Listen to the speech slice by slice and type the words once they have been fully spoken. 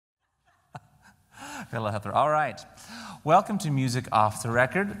Got a little help there. All right. Welcome to Music Off the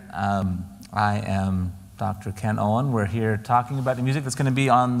Record. I am Dr. Ken Owen. We're here talking about the music that's going to be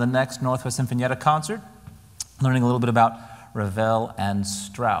on the next Northwest Sinfonietta concert, learning a little bit about Ravel and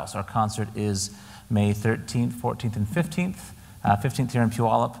Strauss. Our concert is May 13th, 14th, and 15th. 15th here in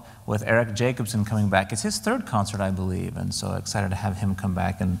Puyallup with Eric Jacobson coming back. It's his third concert, I believe, and so excited to have him come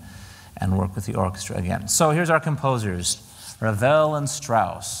back and work with the orchestra again. So here's our composers. Ravel and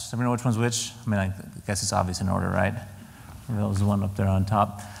Strauss. Everybody know which one's which? I mean, I guess it's obvious in order, right? Ravel's the one up there on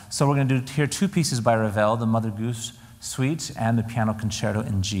top. So we're going to do here two pieces by Ravel, the Mother Goose Suite and the Piano Concerto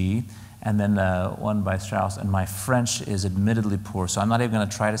in G, and then one by Strauss. And my French is admittedly poor, so I'm not even going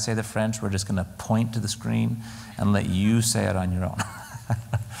to try to say the French. We're just going to point to the screen and let you say it on your own.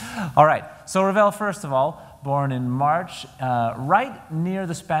 All right, so Ravel, first of all, born in March, right near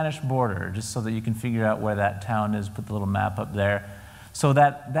the Spanish border, just so that you can figure out where that town is, put the little map up there. So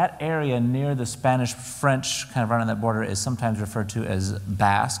that area near the Spanish-French, kind of right on that border, is sometimes referred to as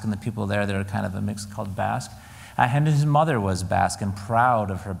Basque, and the people there, they're kind of a mix called Basque. And his mother was Basque and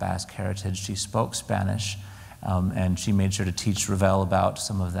proud of her Basque heritage. She spoke Spanish, and she made sure to teach Ravel about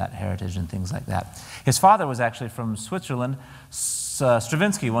some of that heritage and things like that. His father was actually from Switzerland.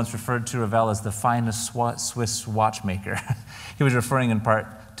 Stravinsky once referred to Ravel as the finest Swiss watchmaker. He was referring in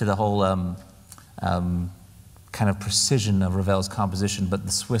part to the whole kind of precision of Ravel's composition, but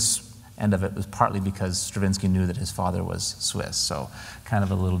the Swiss end of it was partly because Stravinsky knew that his father was Swiss, so kind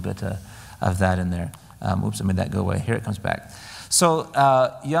of a little bit of that in there. Oops, I made that go away. Here it comes back. So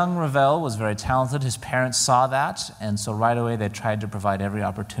young Ravel was very talented. His parents saw that, and so right away they tried to provide every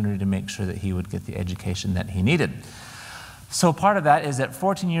opportunity to make sure that he would get the education that he needed. So part of that is at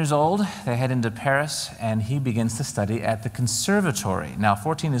 14 years old, they head into Paris, and he begins to study at the conservatory. Now,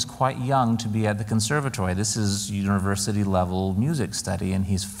 14 is quite young to be at the conservatory. This is university-level music study, and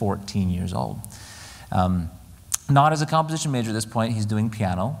he's 14 years old. Not as a composition major at this point, he's doing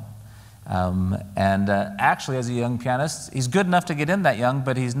piano. Actually, as a young pianist, he's good enough to get in that young,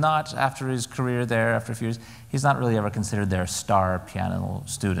 but he's not, after his career there, after a few years, he's not really ever considered their star piano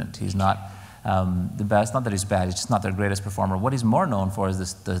student. He's not the best, not that he's bad, he's just not their greatest performer. What he's more known for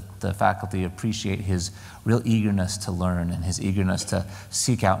is the faculty appreciate his real eagerness to learn and his eagerness to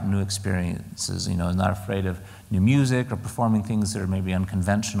seek out new experiences. You know, he's not afraid of new music or performing things that are maybe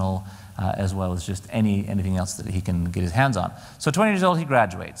unconventional, as well as just anything else that he can get his hands on. So 20 years old, he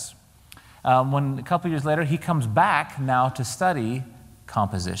graduates. When a couple years later, he comes back now to study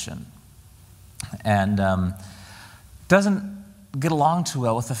composition and doesn't get along too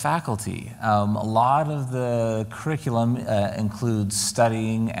well with the faculty. A lot of the curriculum includes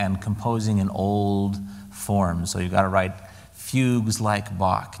studying and composing in old forms. So you've got to write fugues like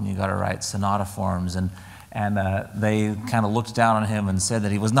Bach, and you've got to write sonata forms. And they kind of looked down on him and said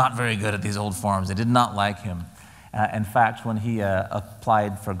that he was not very good at these old forms. They did not like him. In fact, when he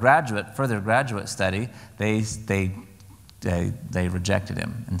applied for further graduate study, they rejected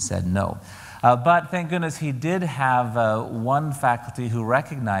him and said no. But thank goodness he did have one faculty who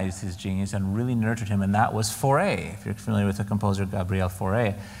recognized his genius and really nurtured him, and that was Fauré, if you're familiar with the composer Gabriel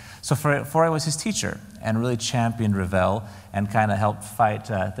Fauré. So Fauré was his teacher and really championed Ravel and kind of helped fight.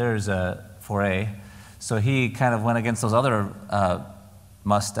 There's Fauré. So he kind of went against those other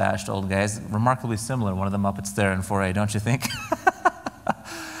mustached old guys, remarkably similar, one of the Muppets there in Fauré, don't you think?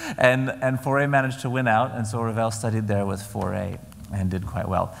 and Fauré managed to win out, and so Ravel studied there with Fauré and did quite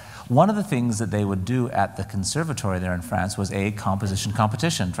well. One of the things that they would do at the conservatory there in France was a composition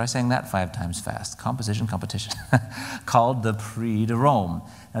competition. Try saying that 5 times fast. Composition competition, called the Prix de Rome.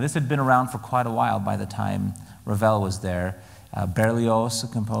 Now this had been around for quite a while by the time Ravel was there. Berlioz, a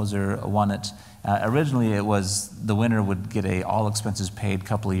composer, won it. Originally, it was the winner would get a all-expenses-paid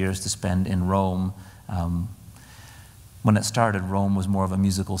couple of years to spend in Rome. When it started, Rome was more of a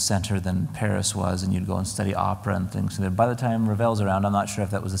musical center than Paris was, and you'd go and study opera and things. So by the time Ravel's around, I'm not sure if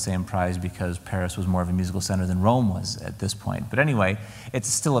that was the same prize because Paris was more of a musical center than Rome was at this point. But anyway, it's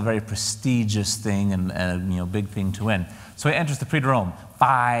still a very prestigious thing and a big thing to win. So he enters the Prix de Rome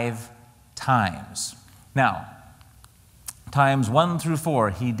 5 times. Now, times 1 through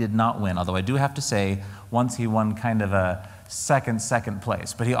 4, he did not win, although I do have to say, once he won kind of a second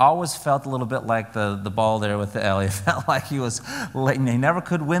place. But he always felt a little bit like the ball there with the L. He felt like he never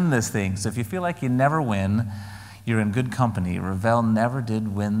could win this thing. So if you feel like you never win, you're in good company. Ravel never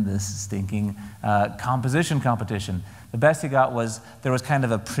did win this stinking composition competition. The best he got was, there was kind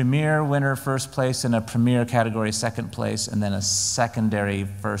of a premier winner first place and a premier category second place, and then a secondary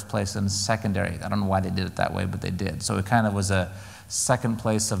first place and secondary. I don't know why they did it that way, but they did. So it kind of was a second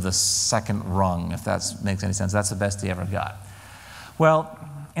place of the second rung, if that makes any sense. That's the best he ever got. Well,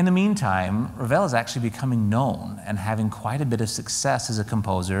 In the meantime, Ravel is actually becoming known and having quite a bit of success as a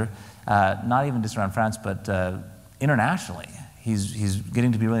composer, not even just around France, but internationally. He's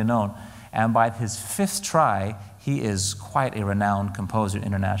getting to be really known. And by his 5th try, he is quite a renowned composer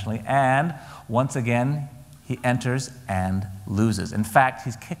internationally. And once again, he enters and loses. In fact,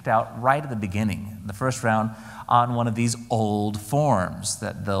 he's kicked out right at the beginning, the first round, on one of these old forms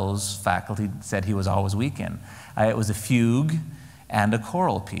that those faculty said he was always weak in. It was a fugue and a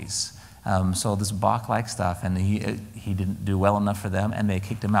choral piece. So this Bach-like stuff, and he didn't do well enough for them, and they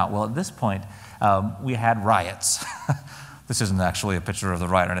kicked him out. Well, at this point, we had riots. This isn't actually a picture of the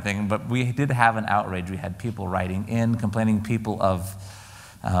riot or anything, but we did have an outrage. We had people writing in, complaining people of,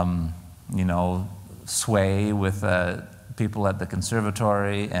 sway with people at the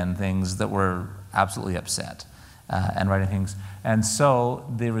conservatory and things that were absolutely upset and writing things. And so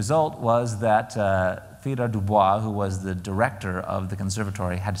the result was that Theodore Dubois, who was the director of the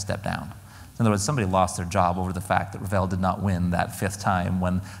conservatory, had to step down. In other words, somebody lost their job over the fact that Ravel did not win that 5th time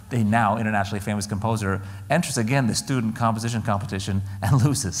when the now internationally famous composer enters again the student composition competition and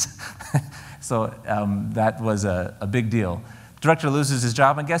loses. So that was a big deal. The director loses his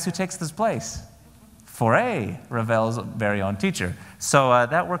job, and guess who takes his place? Fauré, Ravel's very own teacher. So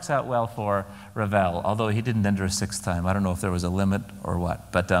that works out well for Ravel, although he didn't enter a 6th time. I don't know if there was a limit or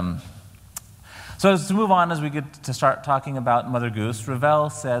what. But so to move on, as we get to start talking about Mother Goose, Ravel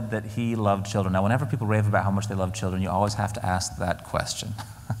said that he loved children. Now, whenever people rave about how much they love children, you always have to ask that question.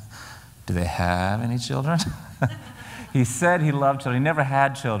 Do they have any children? He said he loved children. He never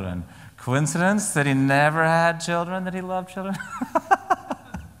had children. Coincidence that he never had children, that he loved children?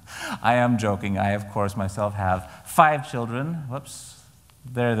 I am joking. I, of course, myself have 5 children. Whoops.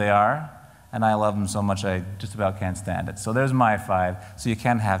 There they are. And I love them so much I just about can't stand it. So there's my 5. So you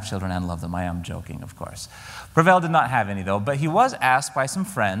can have children and love them. I am joking, of course. Ravel did not have any, though, but he was asked by some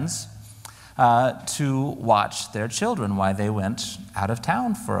friends to watch their children while they went out of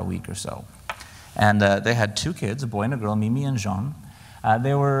town for a week or so. And they had 2 kids, a boy and a girl, Mimi and Jean.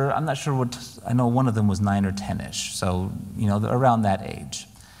 They were, I'm not sure what, I know one of them was 9 or 10-ish, so, around that age.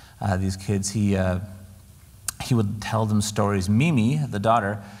 These kids, he would tell them stories. Mimi, the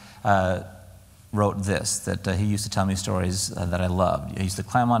daughter, wrote this, that he used to tell me stories that I loved. He used to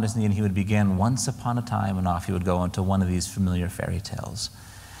climb on his knee and he would begin, once upon a time, and off he would go into one of these familiar fairy tales.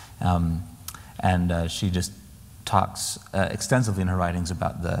 She just talks extensively in her writings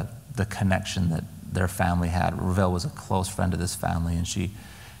about the connection that their family had. Ravel was a close friend of this family, and she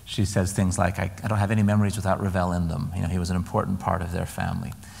says things like, I don't have any memories without Ravel in them. He was an important part of their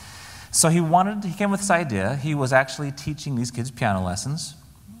family. So he came with this idea. He was actually teaching these kids piano lessons.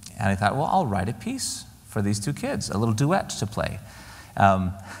 And I thought, well, I'll write a piece for these 2 kids, a little duet to play.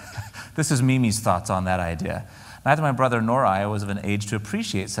 This is Mimi's thoughts on that idea. Neither my brother nor I was of an age to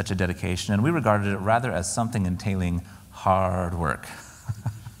appreciate such a dedication, and we regarded it rather as something entailing hard work.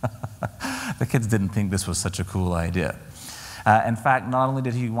 The kids didn't think this was such a cool idea. In fact, not only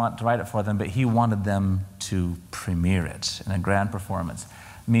did he want to write it for them, but he wanted them to premiere it in a grand performance.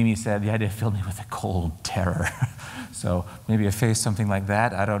 Mimi said, the idea filled me with a cold terror. So maybe a face, something like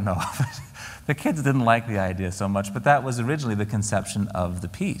that, I don't know. The kids didn't like the idea so much, but that was originally the conception of the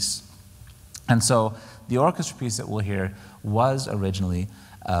piece. And so the orchestra piece that we'll hear was originally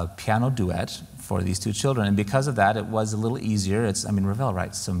a piano duet for these 2 children, and because of that, it was a little easier. Ravel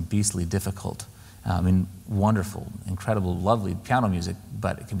writes some beastly difficult, wonderful, incredible, lovely piano music,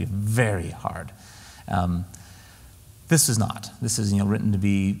 but it can be very hard. This is not. This is written to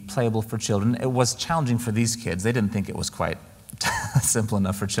be playable for children. It was challenging for these kids. They didn't think it was quite simple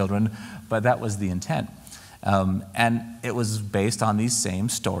enough for children, but that was the intent. And it was based on these same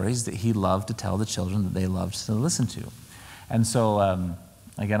stories that he loved to tell the children that they loved to listen to. And so,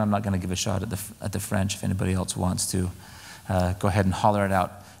 again, I'm not going to give a shot at the French. If anybody else wants to, go ahead and holler it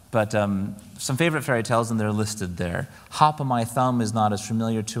out. But some favorite fairy tales, and they're listed there. Hop o' My Thumb is not as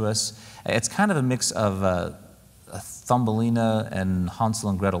familiar to us. It's kind of a mix of Thumbelina and Hansel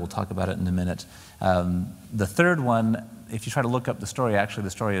and Gretel. We'll talk about it in a minute. The third one, if you try to look up the story, actually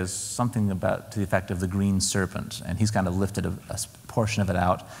the story is something to the effect of the Green Serpent, and he's kind of lifted a portion of it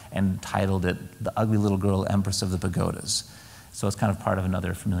out and titled it The Ugly Little Girl, Empress of the Pagodas. So it's kind of part of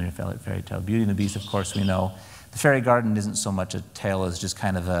another familiar fairy tale. Beauty and the Beast, of course, we know. The Fairy Garden isn't so much a tale as just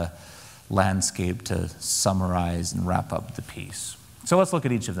kind of a landscape to summarize and wrap up the piece. So let's look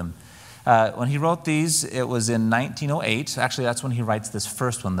at each of them. When he wrote these, it was in 1908. Actually, that's when he writes this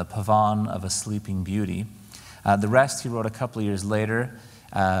first one, The Pavane of a Sleeping Beauty. The rest he wrote a couple of years later.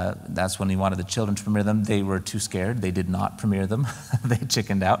 That's when he wanted the children to premiere them. They were too scared. They did not premiere them. They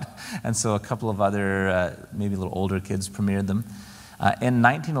chickened out. And so a couple of other, maybe a little older kids premiered them. In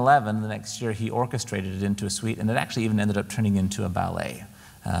 1911, the next year, he orchestrated it into a suite, and it actually even ended up turning into a ballet,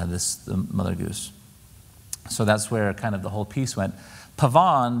 the Mother Goose. So that's where kind of the whole piece went.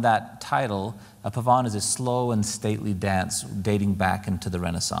 Pavane, that title, pavane is a slow and stately dance dating back into the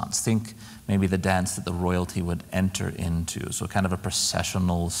Renaissance. Think maybe the dance that the royalty would enter into, so kind of a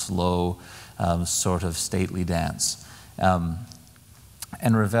processional, slow, sort of stately dance. And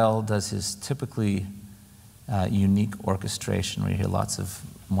Ravel does his typically unique orchestration where you hear lots of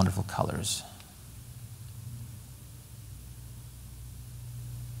wonderful colors.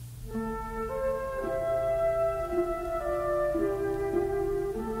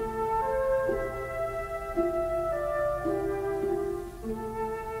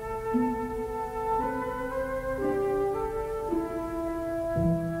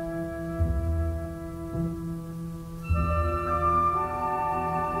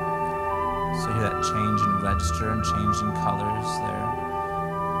 So you hear that change in register and change in colors there.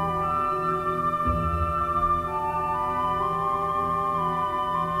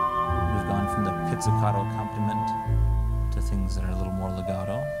 We've gone from the pizzicato accompaniment to things that are a little more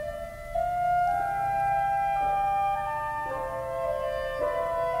legato.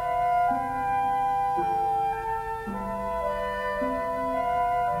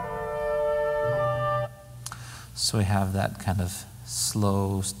 So we have that kind of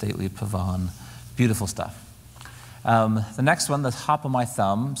slow, stately pavane, beautiful stuff. The next one, the Hop of My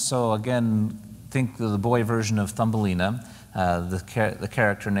Thumb. So again, think of the boy version of Thumbelina. The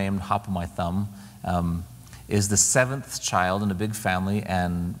character named Hop of My Thumb is the 7th child in a big family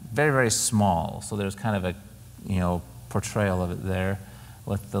and very, very small. So there's kind of a portrayal of it there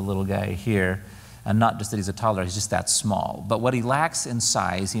with the little guy here. And not just that he's a toddler, he's just that small. But what he lacks in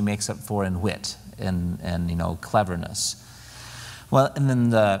size, he makes up for in wit and cleverness. Well, and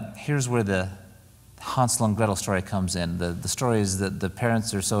then here's where the Hansel and Gretel story comes in. The story is that the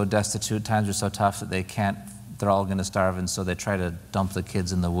parents are so destitute, times are so tough that they're all going to starve, and so they try to dump the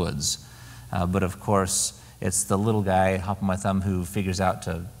kids in the woods. But of course, it's the little guy, Hop of My Thumb, who figures out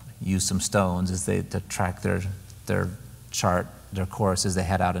to use some stones to track their course as they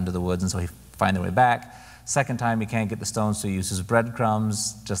head out into the woods, and so he find their way back. Second time, he can't get the stones, so he uses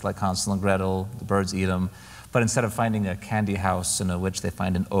breadcrumbs, just like Hansel and Gretel. The birds eat them. But instead of finding a candy house and a witch, they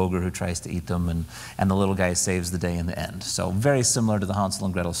find an ogre who tries to eat them, and the little guy saves the day in the end. So very similar to the Hansel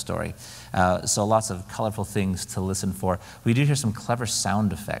and Gretel story. So lots of colorful things to listen for. We do hear some clever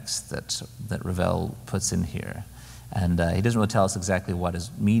sound effects that Ravel puts in here. And he doesn't really tell us exactly what is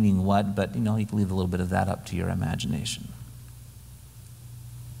meaning what, but you can leave a little bit of that up to your imagination.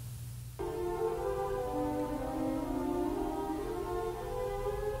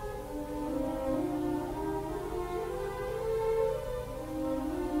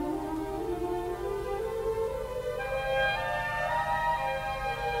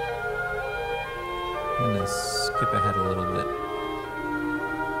 I'm going to skip ahead a little bit.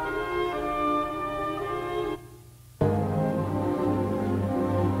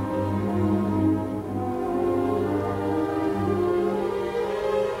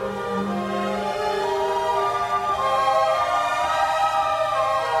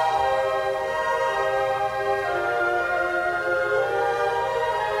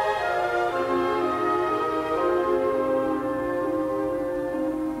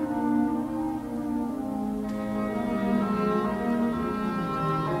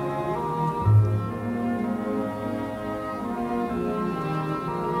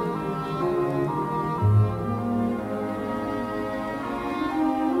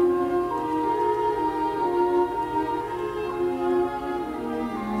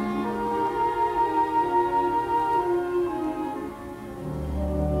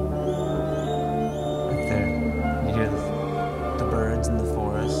 In the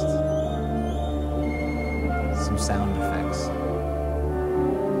forest, some sound effects.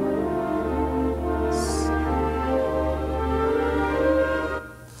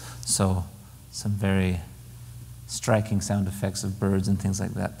 So some very striking sound effects of birds and things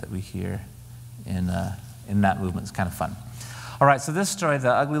like that we hear in that movement. It's kind of fun. All right, so this story,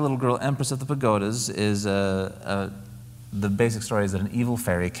 The Ugly Little Girl, Empress of the Pagodas, is the basic story is that an evil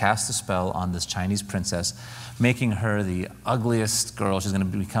fairy casts a spell on this Chinese princess, making her the ugliest girl. She's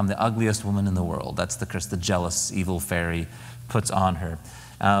going to become the ugliest woman in the world. That's the curse the jealous evil fairy puts on her.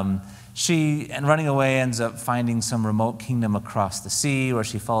 She, running away, ends up finding some remote kingdom across the sea where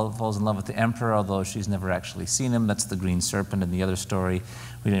she falls in love with the emperor, although she's never actually seen him. That's the green serpent in the other story.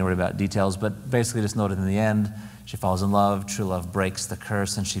 We didn't worry about details, but basically just noted in the end, she falls in love, true love breaks the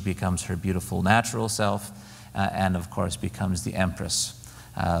curse, and she becomes her beautiful natural self. And of course becomes the empress.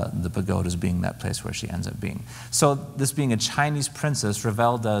 the pagodas being that place where she ends up being. So this being a Chinese princess,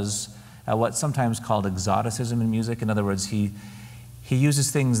 Ravel does what's sometimes called exoticism in music. In other words, he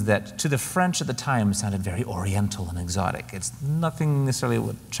uses things that to the French at the time sounded very oriental and exotic. It's nothing necessarily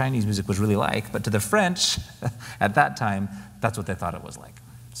what Chinese music was really like, but to the French at that time, that's what they thought it was like.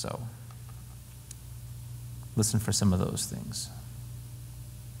 So listen for some of those things.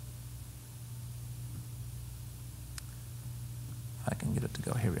 If I can get it to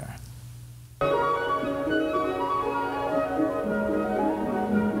go, here we are.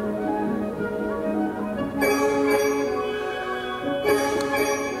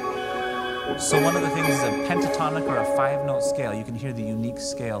 So one of the things is a pentatonic or a 5-note scale. You can hear the unique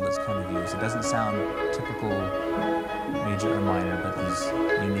scale that's kind of used. It doesn't sound typical major or minor, but these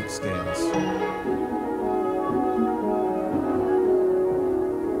unique scales.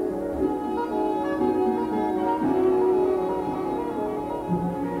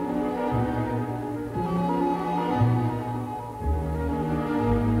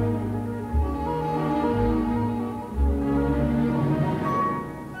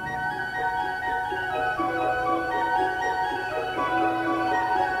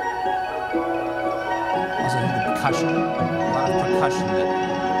 Percussion, a lot of percussion that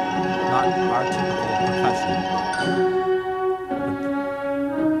not our typical percussion.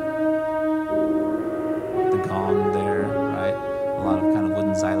 The gong there, right? A lot of kind of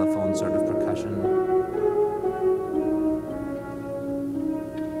wooden xylophone sort of percussion.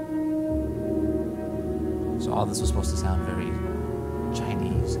 So all this was supposed to sound very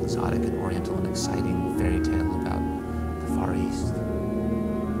Chinese, exotic and oriental, and exciting fairy tale about the Far East.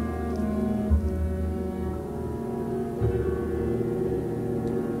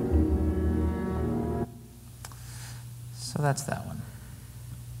 So that's that one.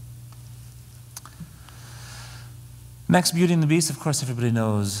 Next, Beauty and the Beast. Of course, everybody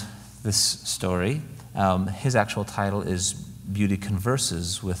knows this story. His actual title is Beauty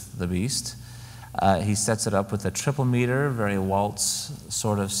Converses with the Beast. He sets it up with a triple meter, very waltz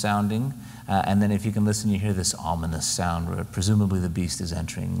sort of sounding. And then if you can listen, you hear this ominous sound where presumably the Beast is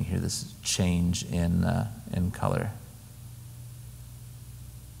entering. You hear this change in color.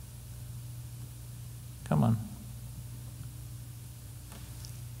 Come on.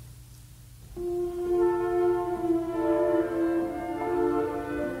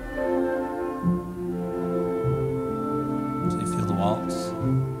 Waltz,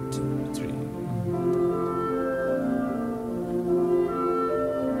 2, 3.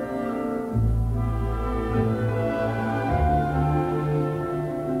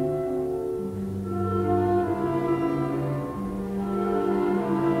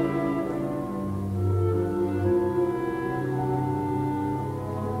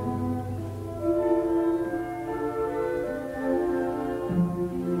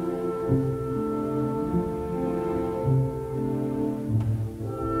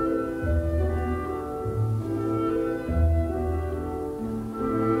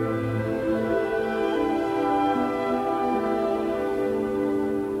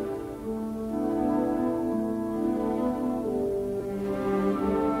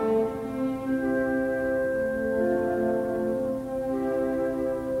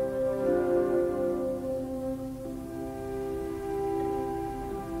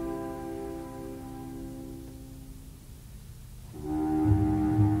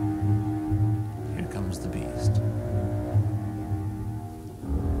 The Beast.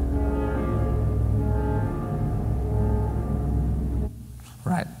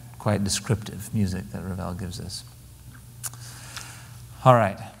 Right, quite descriptive music that Ravel gives us. All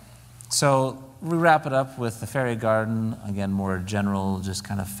right, so we wrap it up with the Fairy Garden, again, more general, just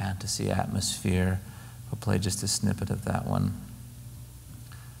kind of fantasy atmosphere. We'll play just a snippet of that one.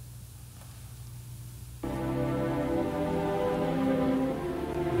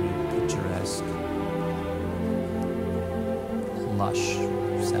 Very picturesque. Lush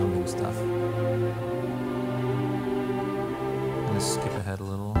sounding stuff. I'm going to skip ahead a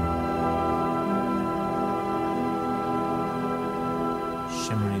little.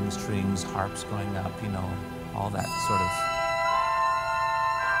 Shimmering strings, harps going up, you know, all that sort of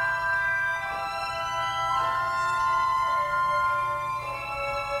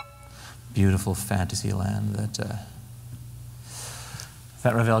beautiful fantasy land that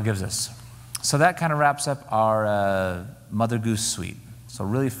Ravel gives us. So that kind of wraps up our Mother Goose Suite. So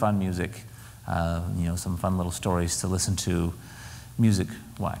really fun music, you know, some fun little stories to listen to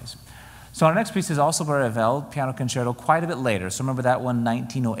music-wise. So our next piece is also by Ravel, piano concerto, quite a bit later. So remember that one,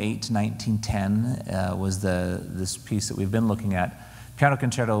 1908 to 1910 was this piece that we've been looking at. Piano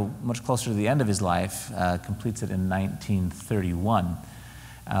concerto, much closer to the end of his life, completes it in 1931.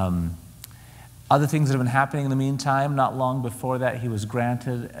 Other things that have been happening in the meantime, not long before that, he was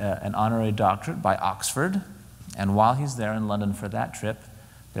granted an honorary doctorate by Oxford. And while he's there in London for that trip,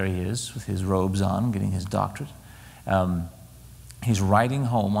 there he is with his robes on, getting his doctorate. He's riding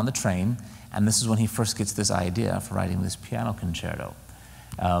home on the train, and this is when he first gets this idea for writing this piano concerto.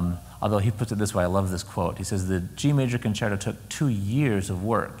 Although he puts it this way, I love this quote. He says, the G major concerto took 2 years of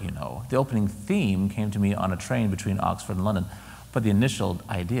work, you know. The opening theme came to me on a train between Oxford and London, but the initial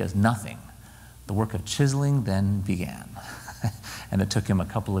idea is nothing. The work of chiseling then began. And it took him a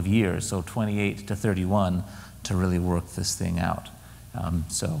couple of years, so 28 to 31, to really work this thing out.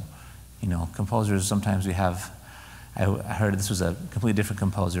 So, you know, composers, sometimes we have, I heard this was a completely different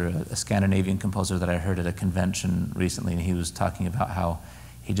composer, a Scandinavian composer that I heard at a convention recently, and he was talking about how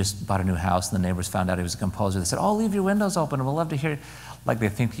he just bought a new house and the neighbors found out he was a composer. They said, oh, leave your windows open and we'll love to hear. Like they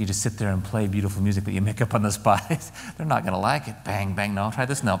think you just sit there and play beautiful music that you make up on the spot. They're not going to like it. Bang, bang, no, try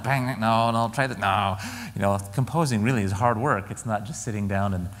this, no, bang, no, try that, no. You know, composing really is hard work. It's not just sitting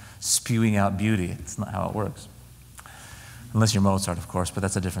down and spewing out beauty. It's not how it works. Unless you're Mozart, of course, but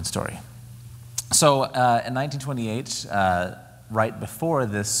that's a different story. So in 1928, right before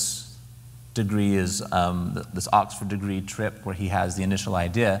this degree is, this Oxford degree trip where he has the initial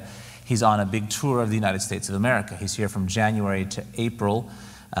idea, he's on a big tour of the United States of America. He's here from January to April.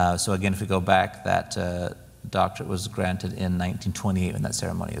 So again, if we go back, that doctorate was granted in 1928 when that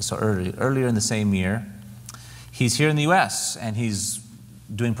ceremony is. So earlier in the same year, he's here in the US and he's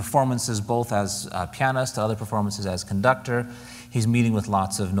doing performances both as a pianist, other performances as conductor. He's meeting with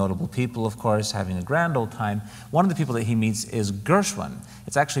lots of notable people, of course, having a grand old time. One of the people that he meets is Gershwin.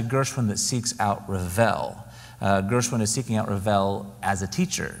 It's actually Gershwin that seeks out Ravel. Gershwin is seeking out Ravel as a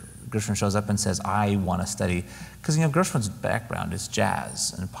teacher. Gershwin shows up and says, I want to study, because you know Gershwin's background is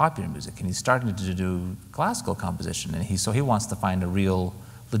jazz and popular music, and he's starting to do classical composition, and so he wants to find a real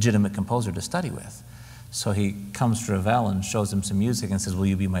legitimate composer to study with. So he comes to Ravel and shows him some music and says, will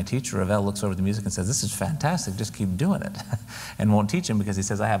you be my teacher? Ravel looks over the music and says, this is fantastic, just keep doing it. And won't teach him because he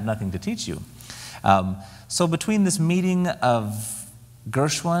says, I have nothing to teach you. So between this meeting of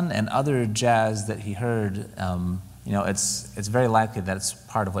Gershwin and other jazz that he heard, you know, it's very likely that it's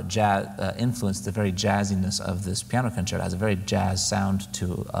part of what influenced the very jazziness of this piano concerto. It has a very jazz sound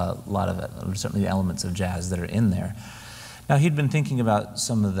to a lot of it, certainly the elements of jazz that are in there. Now, he'd been thinking about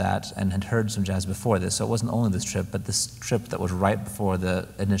some of that and had heard some jazz before this, so it wasn't only this trip, but this trip that was right before the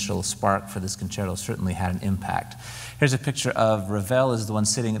initial spark for this concerto certainly had an impact. Here's a picture of Ravel is the one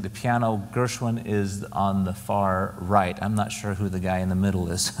sitting at the piano. Gershwin is on the far right. I'm not sure who the guy in the middle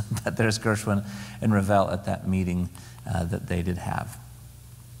is, but there's Gershwin and Ravel at that meeting that they did have.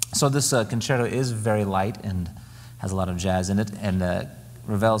 So this concerto is very light and has a lot of jazz in it, and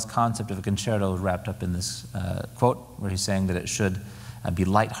Ravel's concept of a concerto is wrapped up in this quote where he's saying that it should be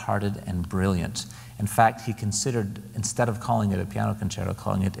lighthearted and brilliant. In fact, he considered, instead of calling it a piano concerto,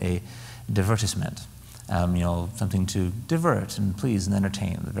 calling it a divertissement. You know, something to divert and please and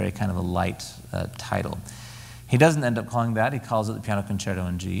entertain, a very kind of a light title. He doesn't end up calling that, he calls it the Piano Concerto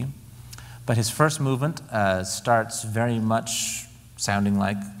in G. But his first movement starts very much sounding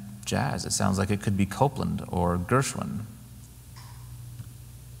like jazz. It sounds like it could be Copland or Gershwin.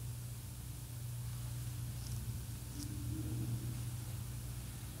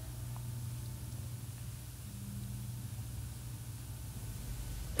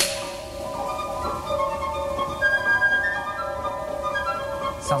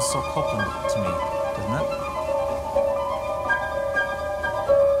 Sounds so Copland to me, doesn't it?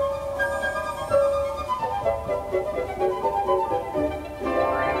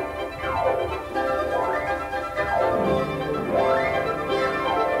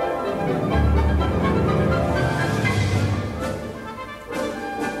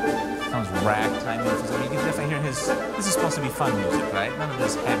 Sounds ragtime. You can definitely hear his. This is supposed to be fun music, right? None of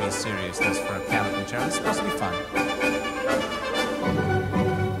this heavy seriousness for a piano concerto. It's supposed to be fun.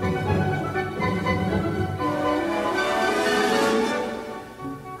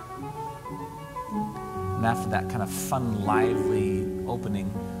 And after that kind of fun, lively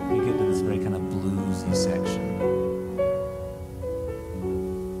opening, we get to this very kind of bluesy section.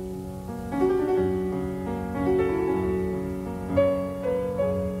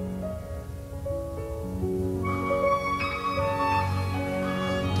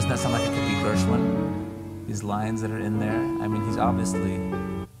 Doesn't that sound like it could be Gershwin? These lines that are in there. I mean, he's obviously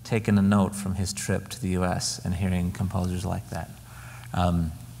taken a note from his trip to the US and hearing composers like that.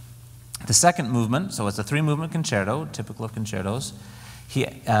 The second movement, so it's a three-movement concerto, typical of concertos. He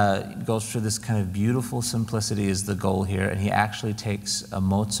goes through this kind of beautiful simplicity is the goal here, and he actually takes a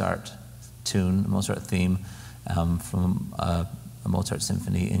Mozart tune, a Mozart theme from a Mozart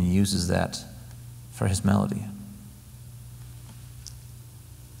symphony and uses that for his melody.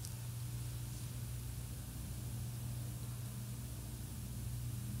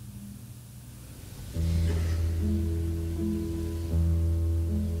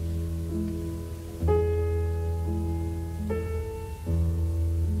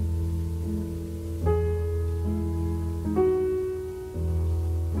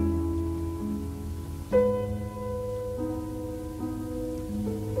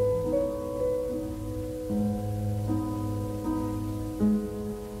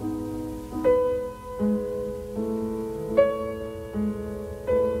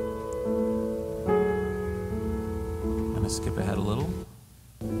 Skip ahead a little.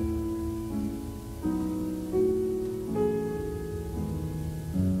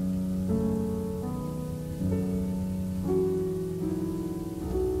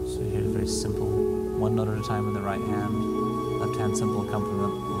 So here's very simple, one note at a time in the right hand, left hand simple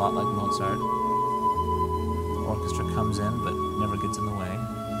accompaniment, a lot like Mozart. The orchestra comes in but never gets in the way.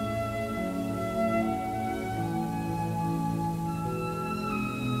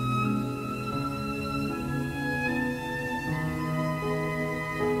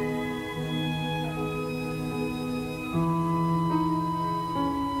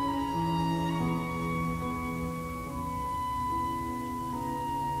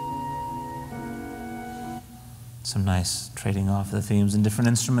 Some nice trading off the themes and different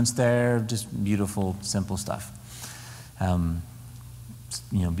instruments there, just beautiful, simple stuff.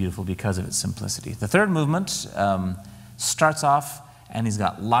 Beautiful because of its simplicity. The third movement starts off, and he's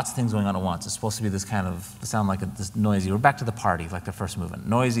got lots of things going on at once. It's supposed to be this kind of, sound like this noisy, we're back to the party, like the first movement.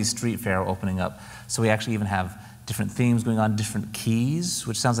 Noisy street fair opening up. So we actually even have different themes going on, different keys,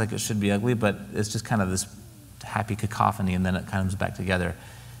 which sounds like it should be ugly, but it's just kind of this happy cacophony, and then it comes back together.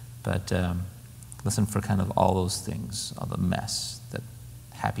 But listen for kind of all those things, all the mess, that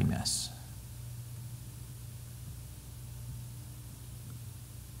happy mess.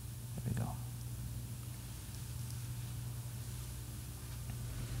 There we go.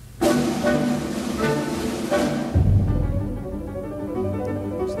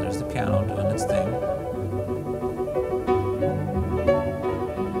 So there's the piano doing its thing.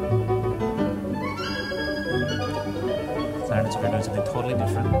 Clarinets are doing something totally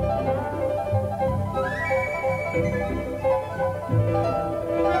different.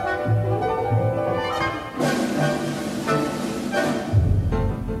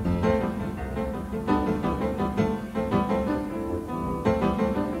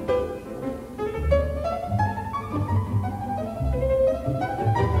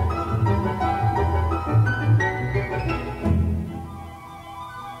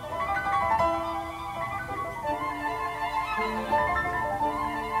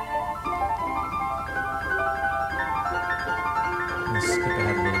 Skip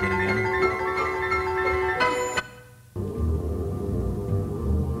ahead a little bit again.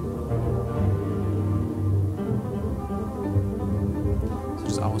 So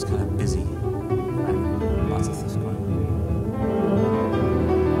it's always kind of busy, right? Lots of stuff going on.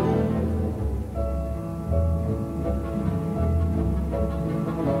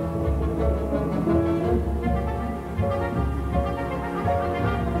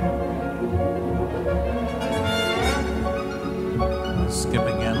 Skip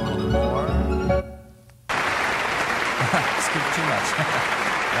again a little bit more. Skip too much.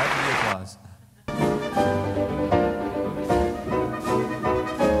 Right to the applause.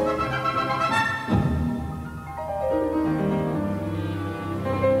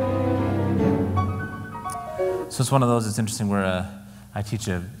 So it's one of those, it's interesting, where I teach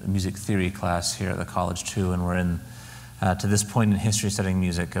a music theory class here at the college too, and we're in, to this point in history, studying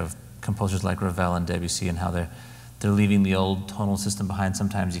music of composers like Ravel and Debussy and how they're leaving the old tonal system behind.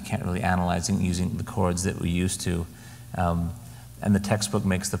 Sometimes you can't really analyze it using the chords that we used to. And the textbook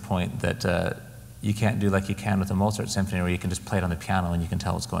makes the point that you can't do like you can with a Mozart symphony, where you can just play it on the piano and you can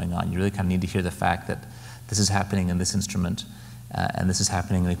tell what's going on. You really kind of need to hear the fact that this is happening in this instrument, and this is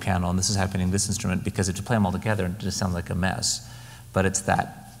happening in the piano, and this is happening in this instrument, because if you play them all together, it just sounds like a mess. But it's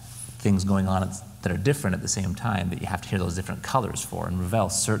that things going on that are different at the same time that you have to hear those different colors for. And Ravel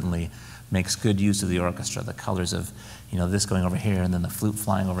certainly makes good use of the orchestra, the colors of, this going over here, and then the flute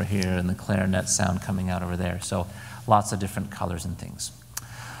flying over here, and the clarinet sound coming out over there. So lots of different colors and things.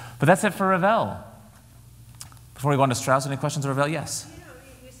 But that's it for Ravel. Before we go on to Strauss, any questions on Ravel? Yes?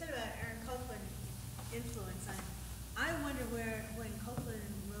 You said about Aaron Copland influence. I wonder when Copland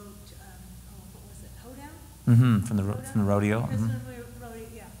wrote, what was it, Hoedown? Mm-hmm, from the rodeo. Because mm-hmm.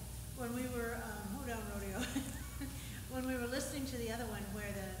 when we were Hoedown Rodeo, when we were listening to the other one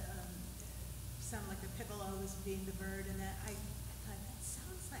where the sound like the piccolo was being the bird, and that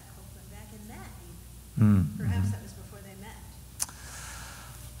Perhaps that was before they met.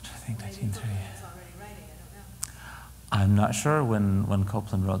 I think Maybe 1930. Copeland was already writing, I don't know. I'm not sure when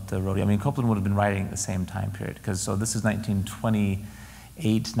Copeland wrote the rodeo. I mean, Copeland would have been writing at the same time period, because so this is 1928,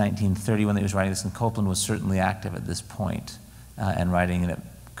 1930 when he was writing this, and Copeland was certainly active at this point and writing, and it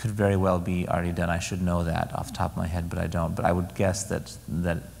could very well be already done. I should know that off the top of my head, but I don't. But I would guess that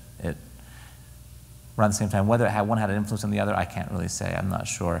it around the same time. Whether one had an influence on the other, I can't really say. I'm not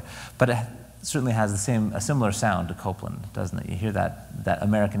sure. But it certainly has a similar sound to Copeland, doesn't it? You hear that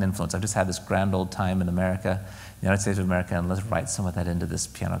American influence. I've just had this grand old time in America, the United States of America, and let's write some of that into this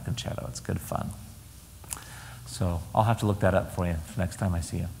piano concerto. It's good fun. So I'll have to look that up for you next time I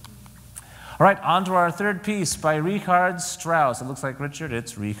see you. All right, on to our third piece by Richard Strauss. It looks like Richard.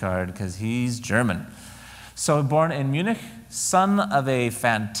 It's Richard because he's German. So born in Munich, son of a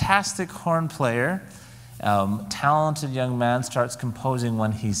fantastic horn player, talented young man, starts composing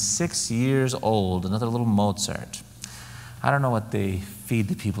when he's 6 years old, another little Mozart. I don't know what they feed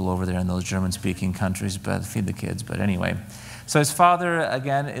the people over there in those German-speaking countries, but feed the kids, but anyway. So his father,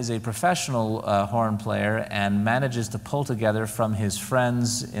 again, is a professional horn player and manages to pull together from his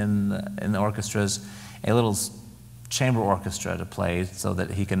friends in the orchestras a little chamber orchestra to play so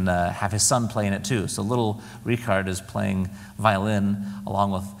that he can have his son play in it too. So little Richard is playing violin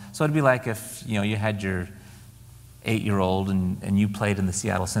along with, so it'd be like if you had your 8-year-old and you played in the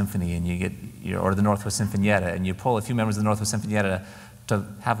Seattle Symphony and you get or the Northwest Sinfonietta, and you pull a few members of the Northwest Sinfonietta to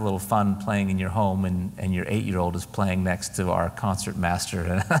have a little fun playing in your home, and your 8-year-old is playing next to our concert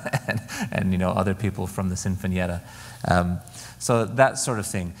master and other people from the Sinfonietta. So that sort of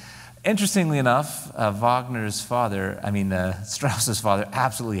thing. Interestingly enough, Wagner's father, Strauss's father,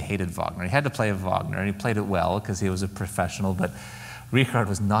 absolutely hated Wagner. He had to play Wagner, and he played it well because he was a professional, but Richard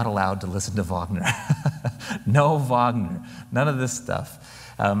was not allowed to listen to Wagner. No Wagner, none of this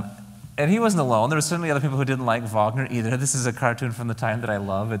stuff. And he wasn't alone. There were certainly other people who didn't like Wagner either. This is a cartoon from the time that I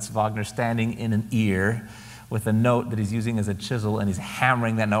love. It's Wagner standing in an ear with a note that he's using as a chisel, and he's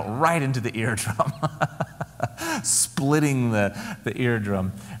hammering that note right into the eardrum, splitting the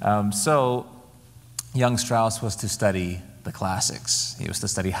eardrum. So young Strauss was to study the classics. He was to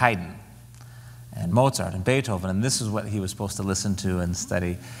study Haydn and Mozart and Beethoven, and this is what he was supposed to listen to and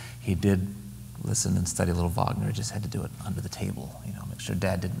study. He did listen and study a little Wagner, just had to do it under the table, make sure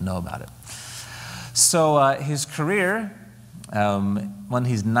Dad didn't know about it. So his career, when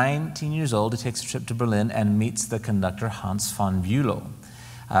he's 19 years old, he takes a trip to Berlin and meets the conductor Hans von Bülow,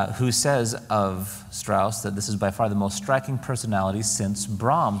 who says of Strauss that this is by far the most striking personality since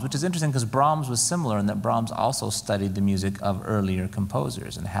Brahms, which is interesting because Brahms was similar in that Brahms also studied the music of earlier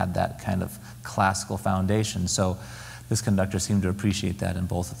composers and had that kind of classical foundation. So this conductor seemed to appreciate that in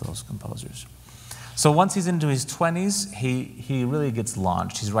both of those composers. So once he's into his 20s, he really gets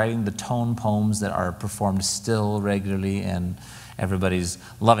launched. He's writing the tone poems that are performed still regularly, and everybody's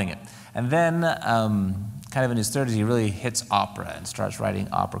loving it. And then, kind of in his 30s, he really hits opera and starts writing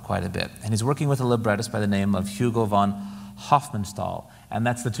opera quite a bit. And he's working with a librettist by the name of Hugo von Hofmannsthal, and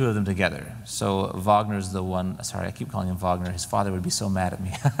that's the two of them together. So Wagner's the one, sorry, I keep calling him Wagner. His father would be so mad at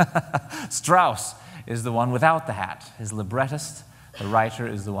me. Strauss is the one without the hat. His librettist, the writer,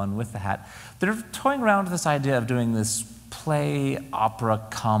 is the one with the hat. They're toying around with this idea of doing this play-opera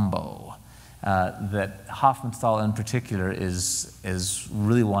combo that Hofmannsthal in particular is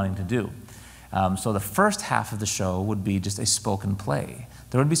really wanting to do. So the first half of the show would be just a spoken play.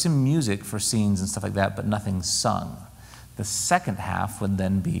 There would be some music for scenes and stuff like that, but nothing sung. The second half would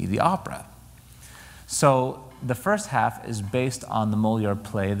then be the opera. So the first half is based on the Molière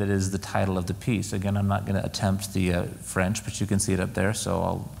play that is the title of the piece. Again, I'm not going to attempt the French, but you can see it up there, so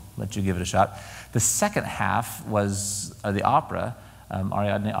I'll let you give it a shot. The second half was the opera,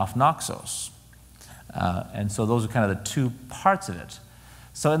 Ariadne auf Naxos. And so those are kind of the two parts of it.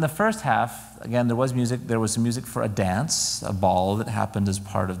 So in the first half, again, there was music. There was some music for a dance, a ball that happened as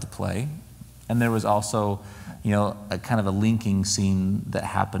part of the play. And there was also, a kind of a linking scene that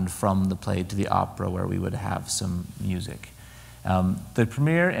happened from the play to the opera where we would have some music. The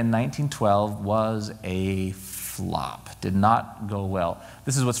premiere in 1912 was a flop, did not go well.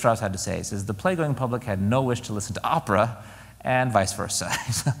 This is what Strauss had to say. He says, the play-going public had no wish to listen to opera, and vice versa.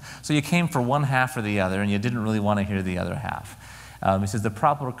 So you came for one half or the other, and you didn't really want to hear the other half. He says the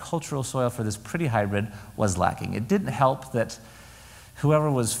proper cultural soil for this pretty hybrid was lacking. It didn't help that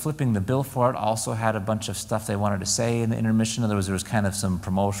whoever was flipping the bill for it also had a bunch of stuff they wanted to say in the intermission. In other words, there was kind of some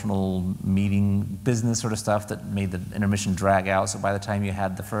promotional meeting business sort of stuff that made the intermission drag out. So by the time you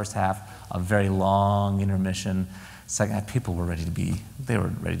had the first half, a very long intermission, second half, people were ready to be, they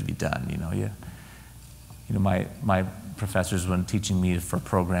were ready to be done. My professors, when teaching me for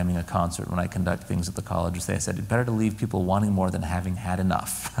programming a concert, when I conduct things at the college, they said, it's better to leave people wanting more than having had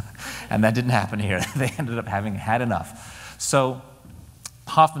enough. And that didn't happen here. They ended up having had enough. So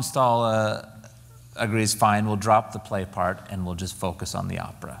Hofmannsthal agrees, fine, we'll drop the play part and we'll just focus on the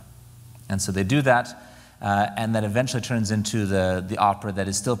opera. And so they do that, and that eventually turns into the opera that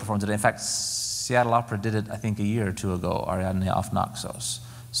is still performed today. In fact, Seattle Opera did it, I think, a year or two ago, Ariadne auf Naxos.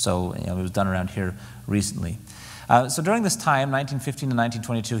 So it was done around here recently. So during this time, 1915 to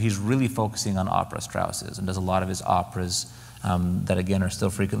 1922, he's really focusing on opera, Strauss is, and does a lot of his operas that, again, are still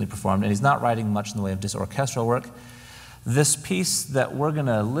frequently performed. And he's not writing much in the way of just orchestral work. This piece that we're going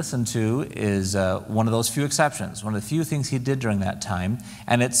to listen to is one of those few exceptions, one of the few things he did during that time,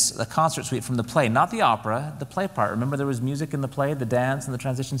 and it's a concert suite from the play, not the opera, the play part. Remember there was music in the play, the dance and the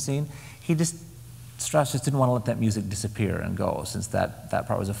transition scene? Strauss just didn't want to let that music disappear and go, since that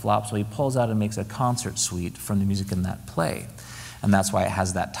part was a flop, so he pulls out and makes a concert suite from the music in that play. And that's why it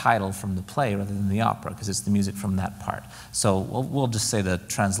has that title from the play rather than the opera, because it's the music from that part. So we'll just say the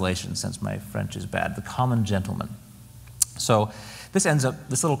translation, since my French is bad, The Common Gentleman. So this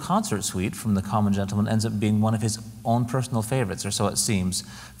little concert suite from The Common Gentleman ends up being one of his own personal favorites, or so it seems.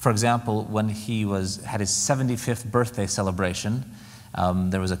 For example, when he had his 75th birthday celebration,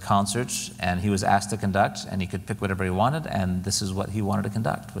 there was a concert, and he was asked to conduct, and he could pick whatever he wanted, and this is what he wanted to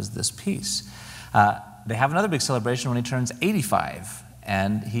conduct, was this piece. They have another big celebration when he turns 85,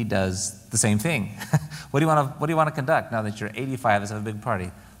 and he does the same thing. What do you want to conduct now that you're 85? Let's have a big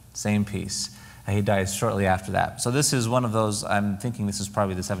party. Same piece. He dies shortly after that. So this is one of those, I'm thinking this is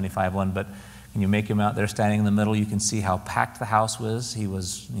probably the 75 one, but when you make him out there standing in the middle, you can see how packed the house was. He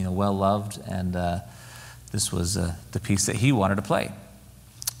was, well loved, and this was the piece that he wanted to play.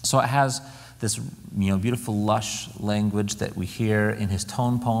 So it has this, beautiful, lush language that we hear in his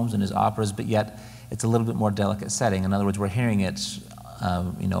tone poems and his operas, but yet it's a little bit more delicate setting. In other words, we're hearing it,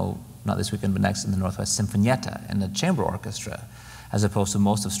 not this weekend, but next in the Northwest Sinfonietta in the chamber orchestra, as opposed to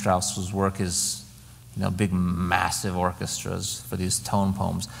most of Strauss's work is, big, massive orchestras for these tone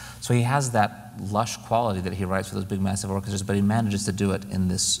poems. So he has that lush quality that he writes for those big, massive orchestras, but he manages to do it in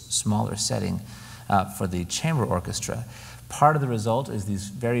this smaller setting for the chamber orchestra. Part of the result is these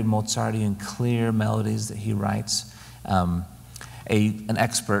very Mozartian clear melodies that he writes. An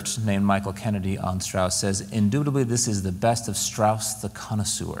expert named Michael Kennedy on Strauss says, indubitably this is the best of Strauss the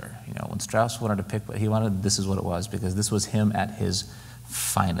connoisseur. When Strauss wanted to pick what he wanted, this is what it was, because this was him at his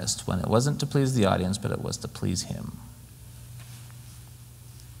finest, when it wasn't to please the audience, but it was to please him.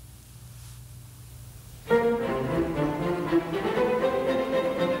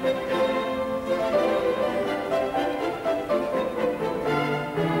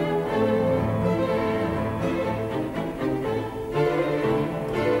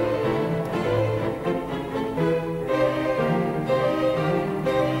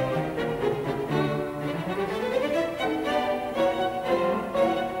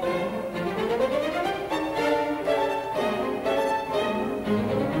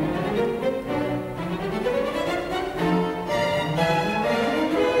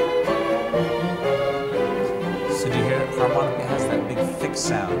 Harmonica has that big thick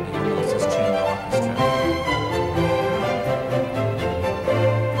sound, even though it's just chamber orchestra.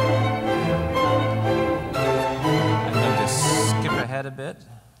 I'm going to skip ahead a bit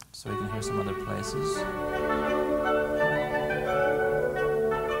so we can hear some other places.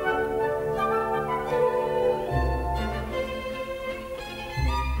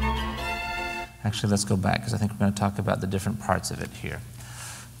 Actually, let's go back, because I think we're going to talk about the different parts of it here,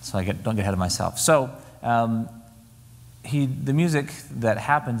 so I don't get ahead of myself. So the music that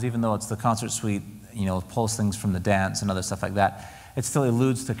happens, even though it's the concert suite, pulls things from the dance and other stuff like that, it still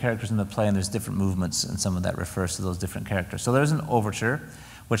alludes to characters in the play, and there's different movements, and some of that refers to those different characters. So there's an overture,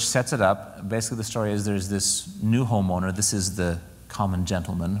 which sets it up. Basically, the story is there's this new homeowner. This is the common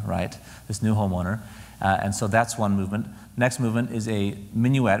gentleman, right? This new homeowner. And so that's one movement. Next movement is a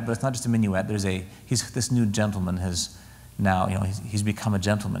minuet, but it's not just a minuet. This new gentleman has now, he's become a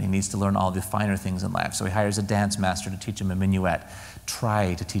gentleman. He needs to learn all the finer things in life. So he hires a dance master to teach him a minuet.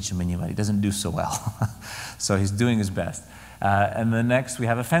 Try to teach him a minuet. He doesn't do so well. So he's doing his best. And then next we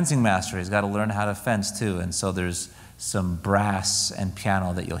have a fencing master. He's got to learn how to fence too. And so there's some brass and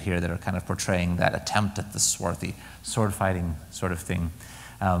piano that you'll hear that are kind of portraying that attempt at the swarthy sword fighting sort of thing.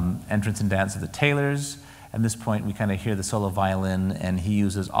 Entrance and dance of the tailors. At this point, we kind of hear the solo violin, and he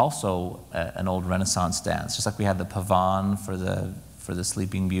uses also an old Renaissance dance, just like we had the pavane for the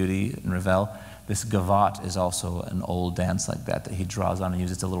Sleeping Beauty in Ravel. This gavotte is also an old dance like that he draws on and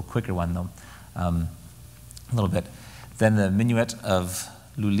uses. It's a little quicker one, though, a little bit. Then the minuet of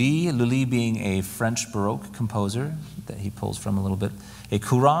Lully, Lully being a French Baroque composer that he pulls from a little bit. A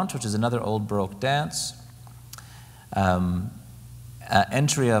courante, which is another old Baroque dance.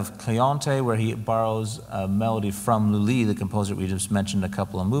 Entry of Cleante, where he borrows a melody from Lully, the composer we just mentioned a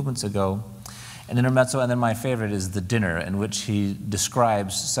couple of movements ago. An intermezzo, and then my favorite is the dinner, in which he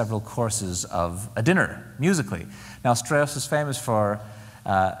describes several courses of a dinner, musically. Now, Strauss is famous for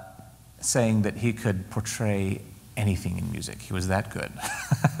saying that he could portray anything in music. He was that good.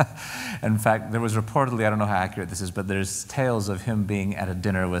 In fact, there was reportedly, I don't know how accurate this is, but there's tales of him being at a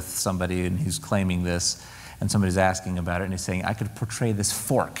dinner with somebody and he's claiming this, and somebody's asking about it, and he's saying, I could portray this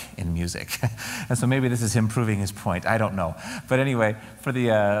fork in music. And so maybe this is him proving his point. I don't know. But anyway, for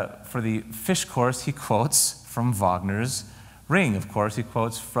the fish course, he quotes from Wagner's Ring, of course. He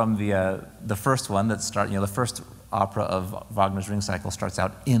quotes from the first one that the first opera of Wagner's Ring cycle starts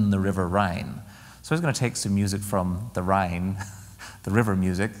out in the River Rhine. So he's going to take some music from the Rhine, the river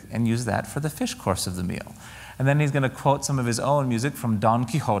music, and use that for the fish course of the meal. And then he's going to quote some of his own music from Don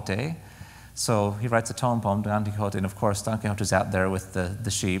Quixote. So he writes a tone poem, Don Quixote, and of course Don Quixote's out there with the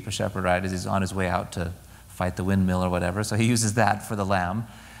sheep, a shepherd, right, as he's on his way out to fight the windmill or whatever. So he uses that for the lamb.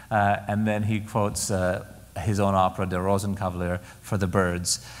 And then he quotes his own opera, Der Rosenkavalier, for the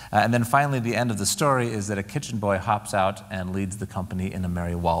birds. And then finally, the end of the story is that a kitchen boy hops out and leads the company in a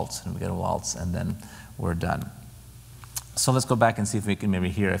merry waltz. And we get a waltz, and then we're done. So let's go back and see if we can maybe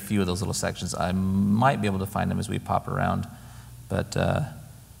hear a few of those little sections. I might be able to find them as we pop around. But,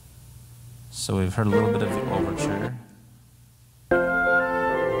 so we've heard a little bit of the overture.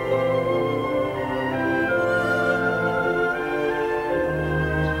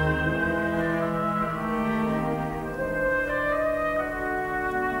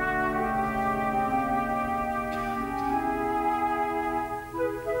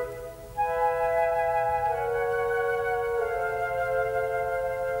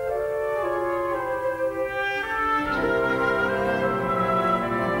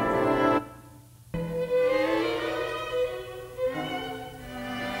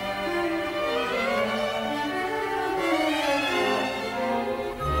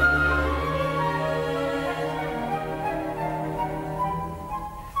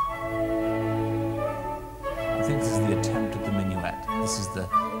 I think this is the attempt at the minuet. This is the,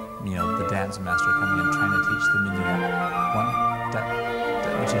 the dance master coming in trying to teach the minuet. One, da,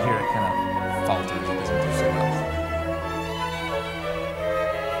 but you hear it kind of falters. It doesn't do so well.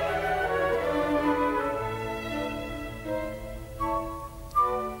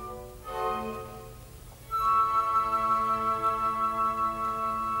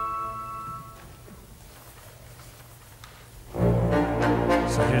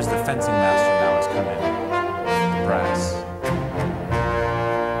 So here's the fencing master now has come in. The brass.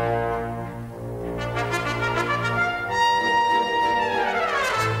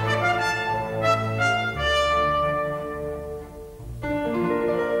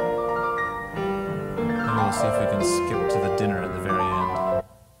 And we'll see if we can skip to the dinner at the very end.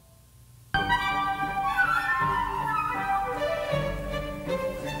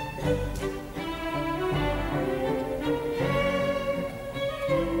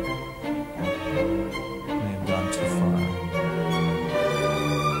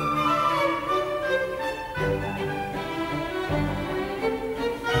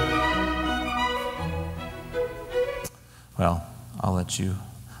 Well, I'll let you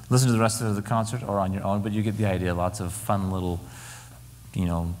listen to the rest of the concert or on your own, but you get the idea. Lots of fun little,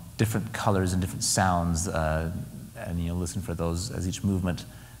 different colors and different sounds, and listen for those as each movement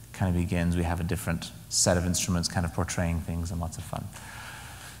kind of begins. We have a different set of instruments kind of portraying things, and lots of fun.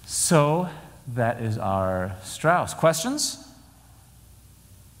 So that is our Strauss. Questions?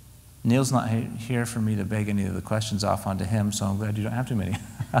 Neil's not here for me to beg any of the questions off onto him, so I'm glad you don't have too many.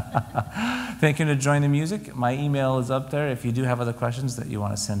 Thank you for joining the music. My email is up there if you do have other questions that you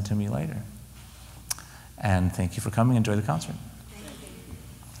want to send to me later. And thank you for coming. Enjoy the concert.